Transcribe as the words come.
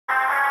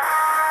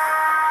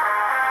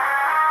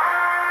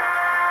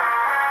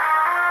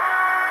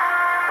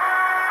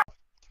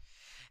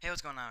What's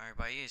going on,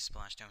 everybody? It's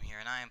Splashdome here,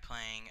 and I am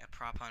playing a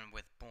prop hunt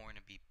with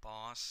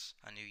Born2beboss,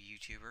 a new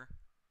YouTuber.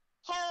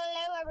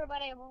 Hello,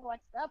 everybody.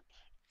 What's up?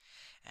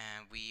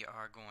 And we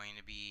are going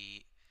to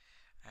be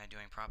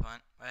doing prop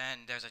hunt.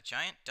 And there's a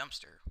giant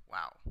dumpster.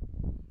 Wow.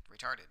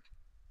 Retarded.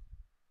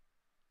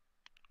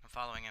 I'm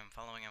following him,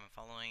 following him,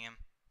 following him.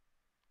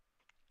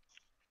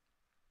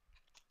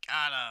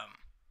 Got him!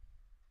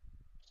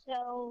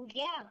 So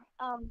yeah,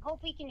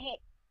 hope we can hit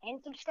 10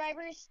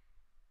 subscribers.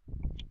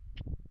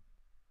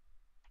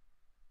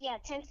 Yeah,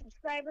 10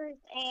 subscribers,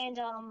 and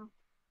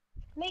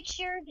make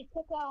sure to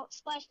check out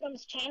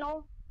Splashdome's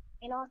channel,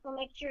 and also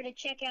make sure to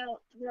check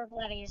out your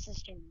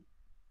Gladius's channel.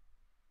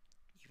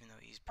 Even though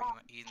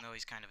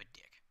he's kind of a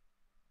dick.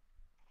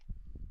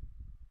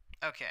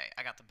 Okay,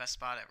 I got the best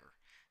spot ever.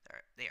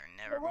 They are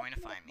never going to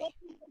find me.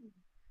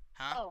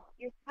 Huh? Oh,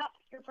 your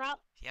prop?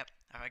 Yep,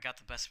 I got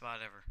the best spot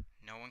ever.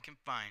 No one can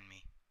find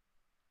me.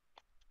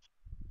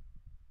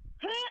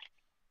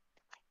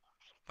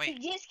 Wait.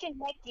 He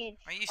disconnected.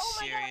 Are you oh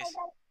serious? My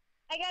God,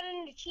 I got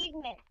an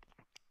achievement.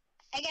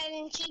 I got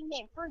an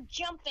achievement for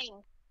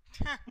jumping.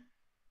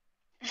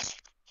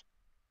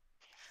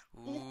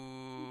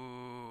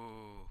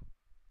 Ooh.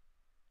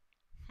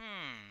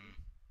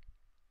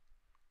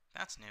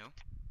 That's new.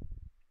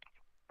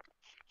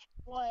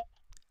 What?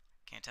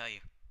 Can't tell you.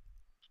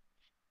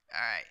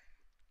 Alright.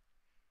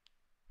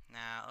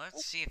 Now,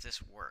 let's see if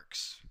this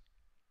works.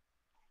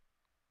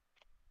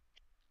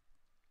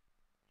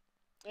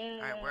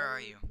 Alright, where are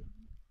you?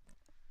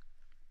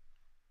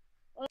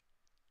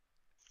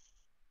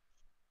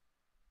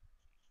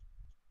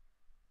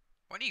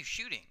 What are you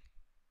shooting?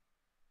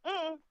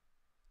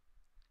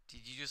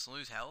 Did you just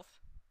lose health?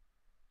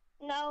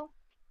 No.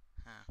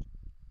 Huh.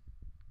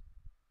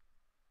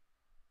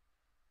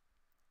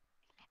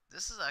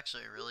 This is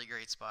actually a really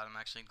great spot. I'm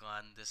actually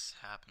glad this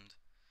happened.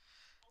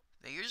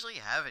 They usually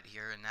have it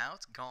here, and now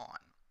it's gone.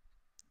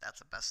 That's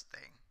the best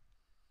thing.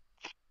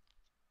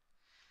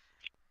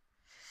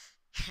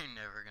 You're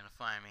never gonna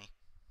find me.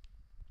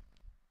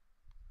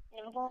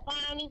 Never gonna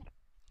find me.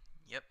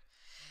 Yep.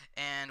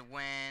 And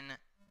when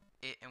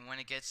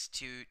it gets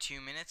to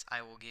 2 minutes,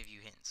 I will give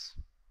you hints.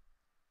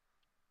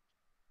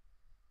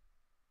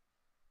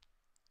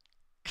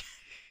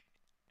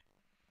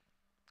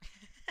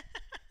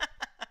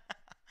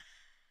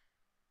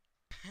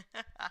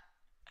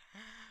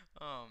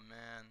 Oh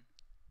man.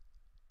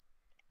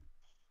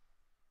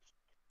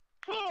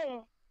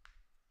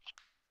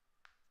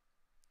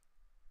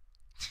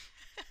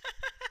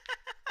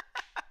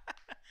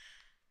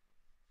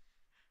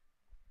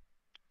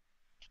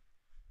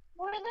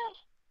 What is it?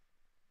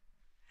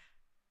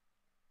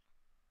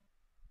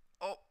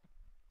 Oh.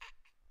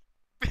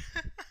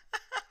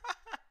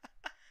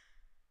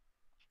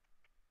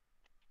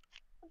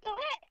 What the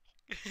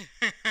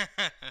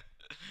heck?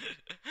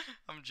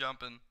 I'm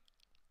jumping.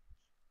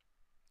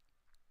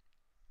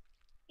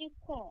 You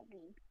called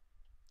me.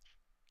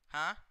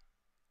 Huh?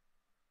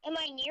 Am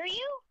I near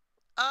you?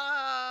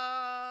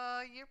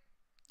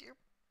 You're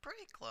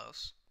pretty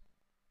close.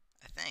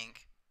 I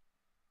think.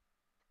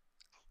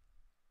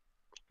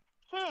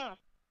 Hmm.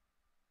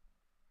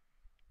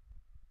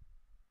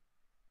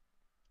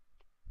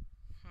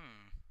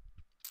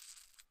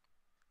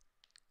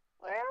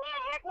 Where the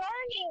heck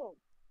are you?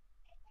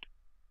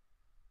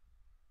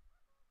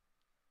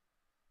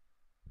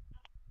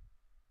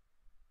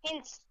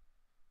 Hints.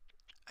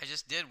 I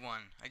just did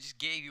one. I just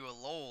gave you a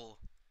lol.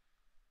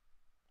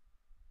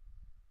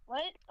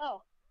 What?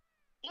 Oh.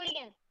 Do it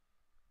again.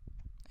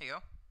 There you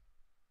go.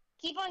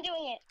 Keep on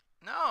doing it.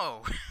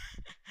 No!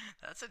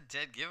 That's a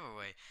dead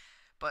giveaway.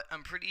 But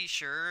I'm pretty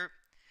sure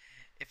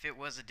if it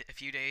was a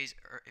few days,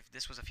 or if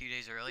this was a few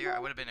days earlier, I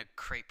would have been a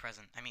great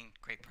present. I mean,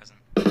 great present.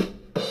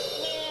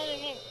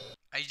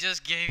 I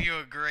just gave you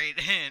a great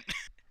hint.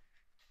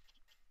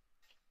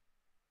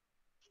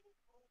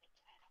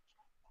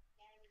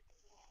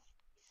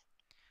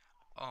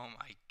 Oh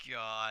my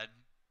god.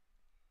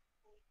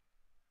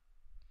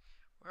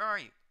 Where are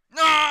you?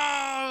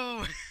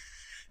 No!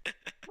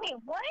 Wait,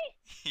 what?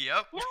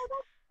 Yep. No,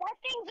 that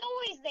thing's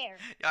always there.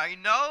 I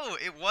know.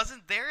 It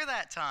wasn't there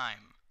that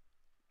time.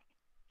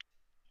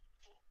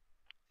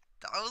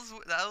 That was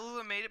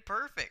what made it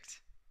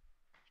perfect.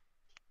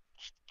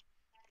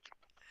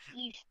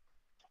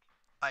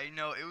 I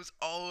know. It was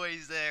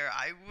always there.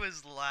 I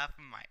was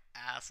laughing my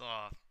ass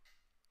off.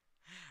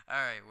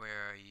 Alright,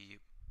 where are you?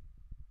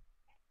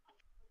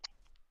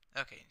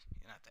 Okay,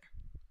 you're not there.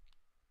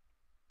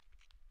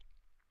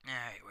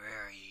 Alright,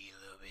 where are you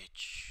little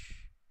bitch?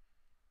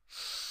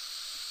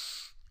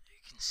 I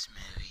can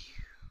smell you.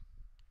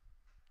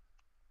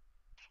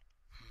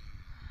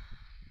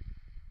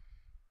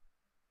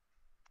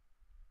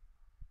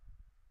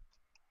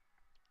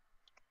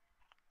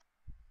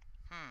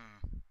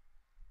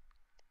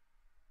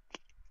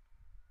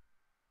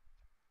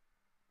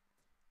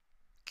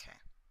 Okay.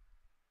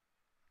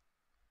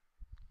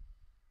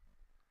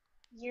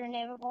 You're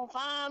never gonna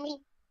find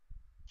me.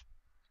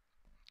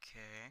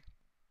 Okay.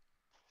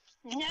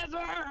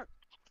 Never.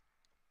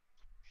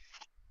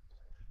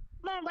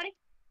 Come on, buddy.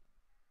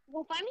 You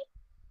gonna find me?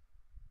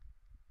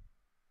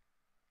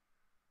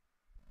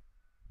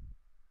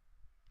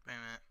 Wait a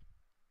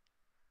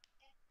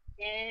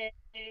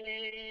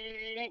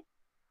minute.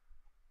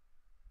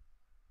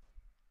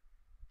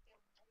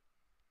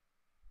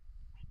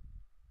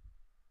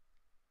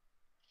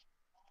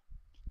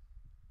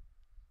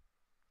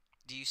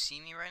 Do you see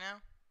me right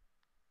now?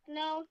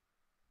 No.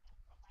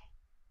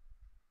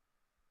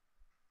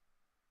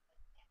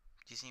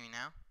 Do you see me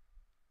now?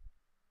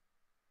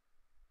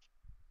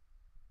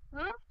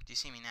 Huh? Do you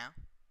see me now?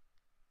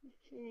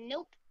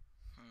 Nope.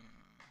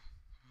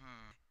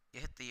 You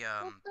hit the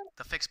What the?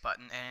 the fix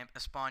button and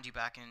it spawned you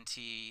back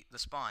into the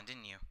spawn,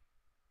 didn't you?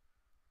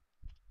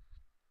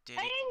 Did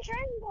I it? didn't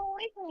try and go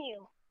away from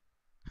you.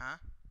 Huh?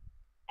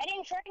 I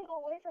didn't try and go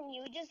away from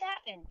you. It just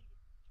happened.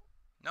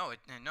 No.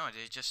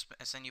 Did it just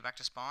send you back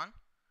to spawn?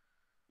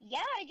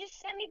 Yeah, it just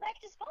sent me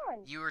back to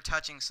spawn. You were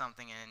touching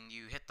something and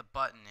you hit the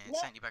button and it No,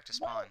 sent you back to no,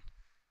 spawn.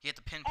 You hit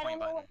the I don't pinpoint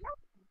know button. what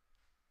happened.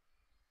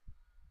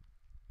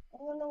 I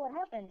don't know what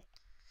happened.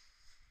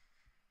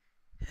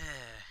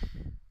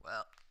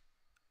 Well,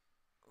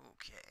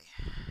 okay.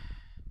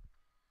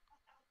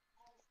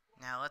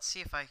 Now let's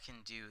see if I can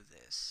do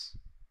this.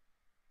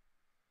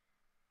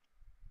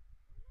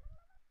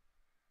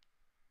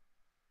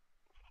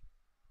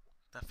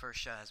 The first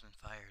shot has been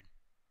fired.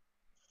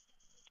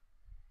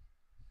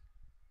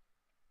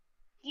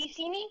 Do you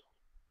see me?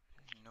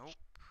 Nope.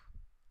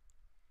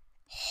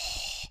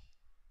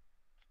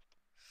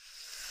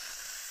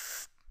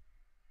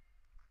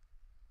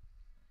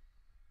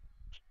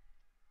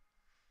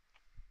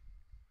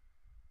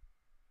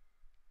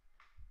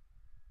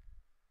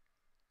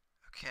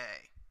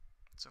 Okay.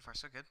 So far,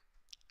 so good.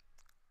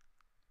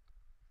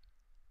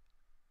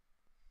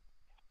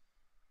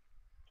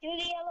 Do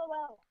the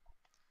LOL.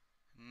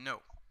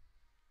 No.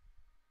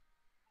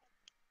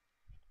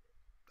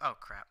 Oh,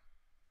 crap.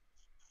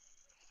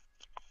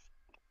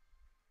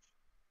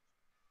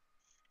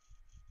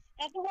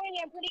 After warning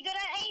you, I'm pretty good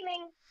at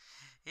aiming.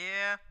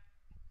 Yeah.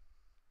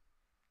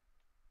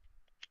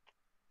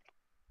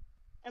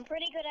 I'm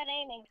pretty good at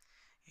aiming.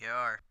 You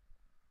are.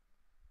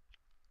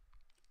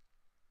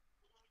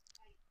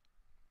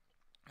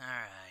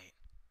 Alright.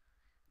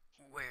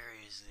 Where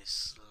is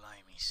this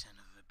slimy son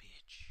of a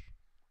bitch?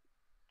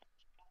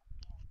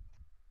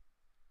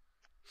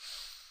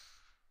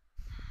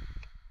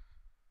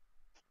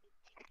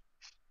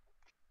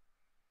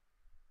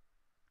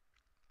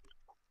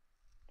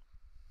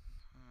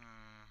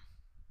 Hmm.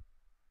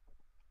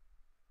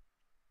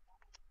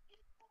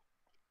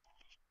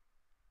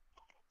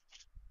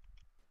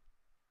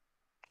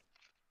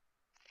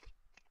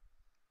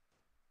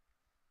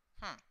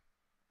 Hmm.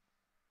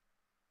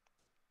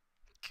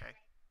 Okay.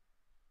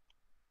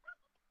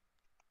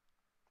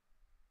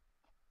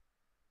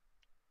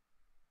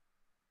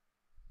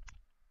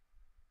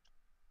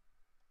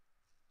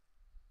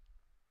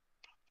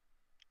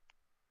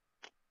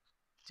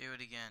 Do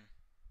it again.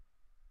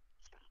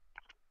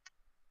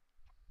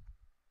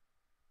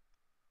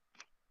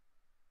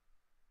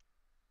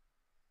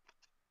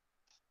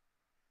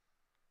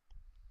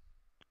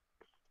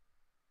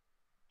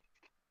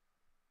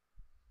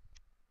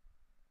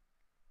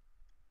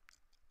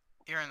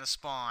 You're in the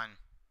spawn.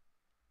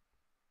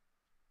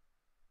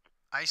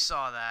 I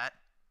saw that.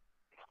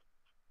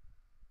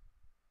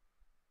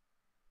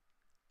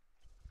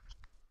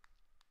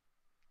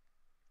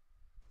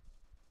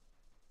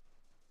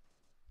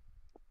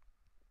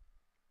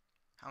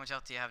 How much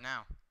health do you have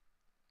now?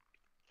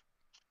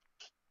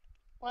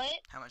 What?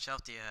 How much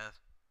health do you have?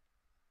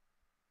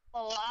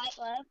 A lot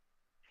left.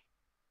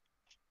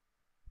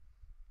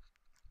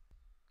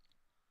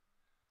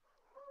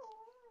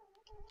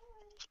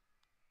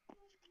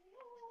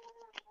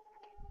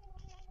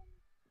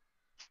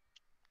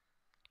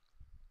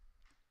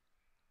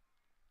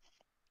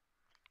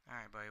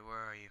 Alright, buddy, where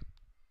are you?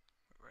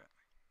 Where-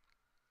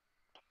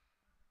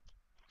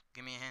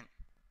 Give me a hint.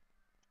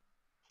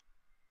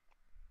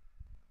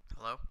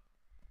 Hello?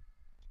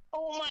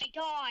 Oh my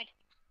god.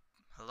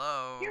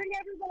 Hello? You're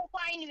never gonna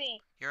find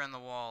me. You're in the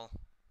wall.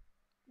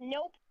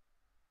 Nope.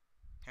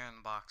 You're in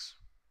the box.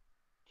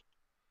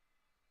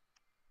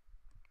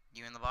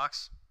 You in the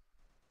box?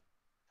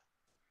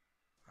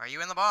 Are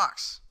you in the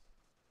box?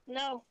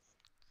 No.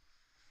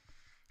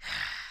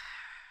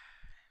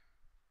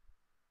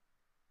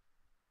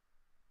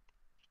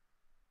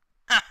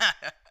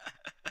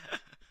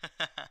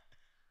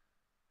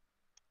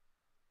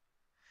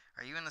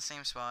 Are you in the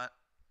same spot?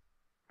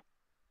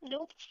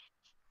 Nope.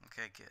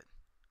 Okay, good.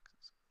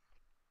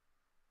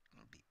 I'm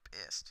gonna be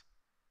pissed.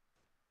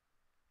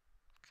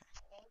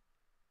 Okay.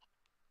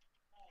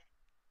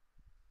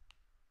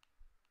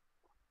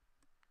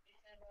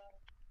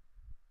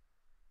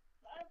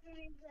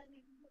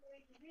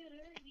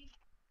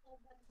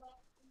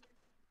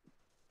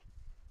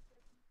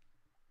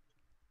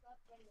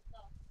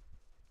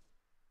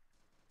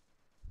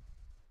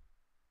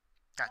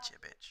 Gotcha,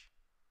 bitch.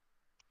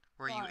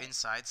 Were you Why?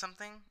 inside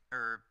something?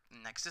 Or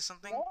next to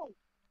something? No.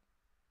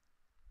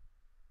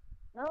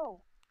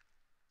 No.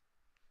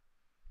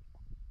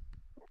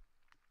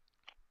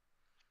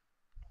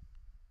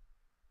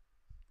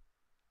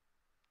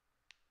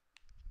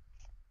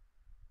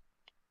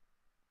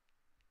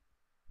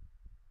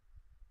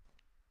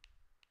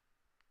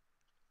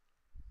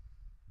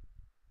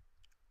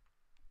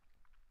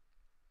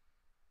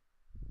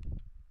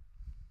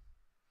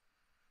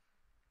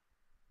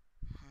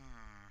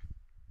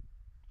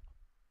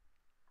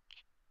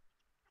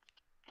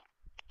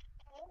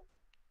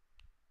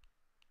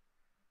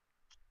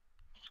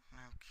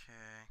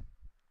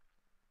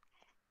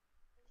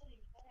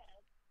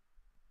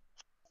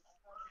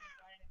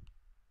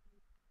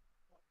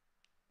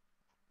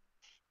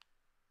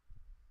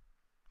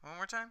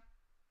 time?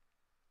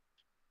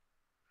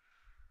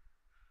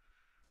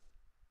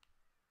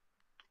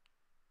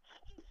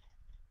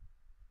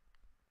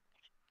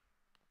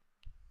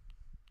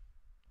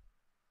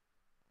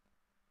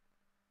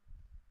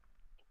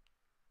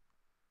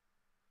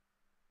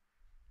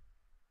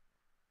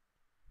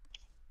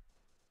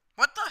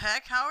 What the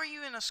heck? How are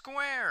you in a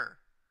square?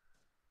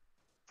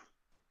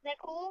 Is that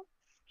cool?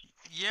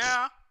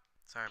 Yeah.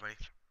 Sorry, buddy.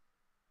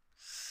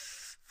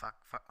 Fuck,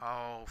 fuck.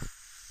 Oh,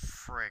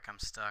 frick. I'm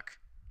stuck.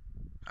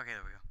 Okay,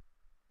 there we go.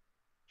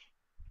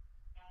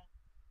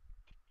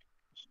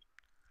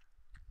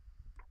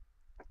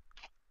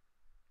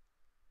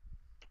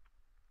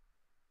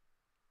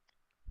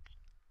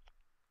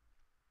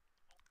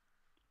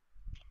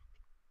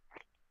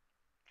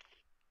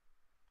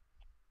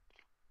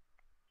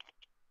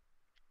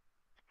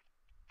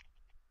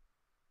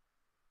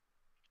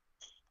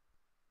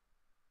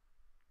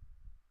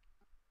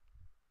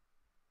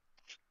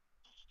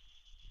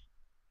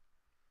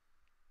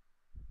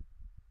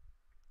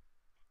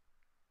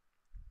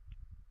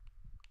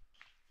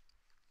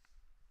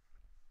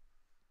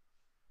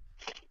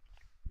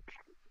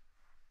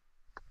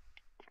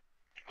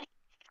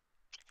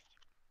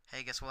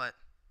 Hey, guess what?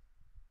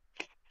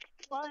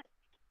 What?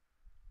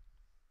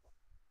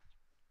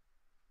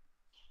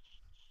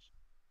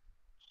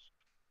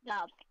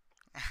 No.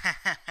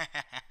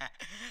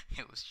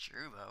 It was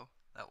true, though.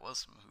 That was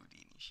some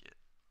Houdini shit.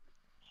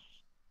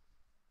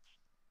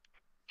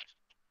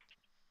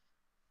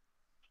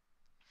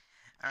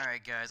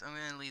 Alright, guys. I'm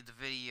going to leave the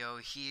video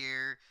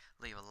here.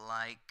 Leave a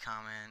like,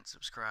 comment,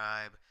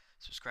 subscribe.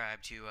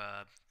 Subscribe to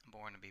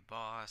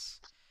Born2beboss.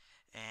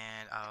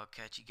 And I'll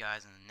catch you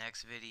guys in the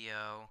next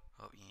video.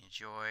 Hope you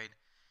enjoyed.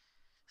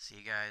 See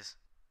you guys.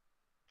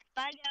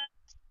 Bye, guys.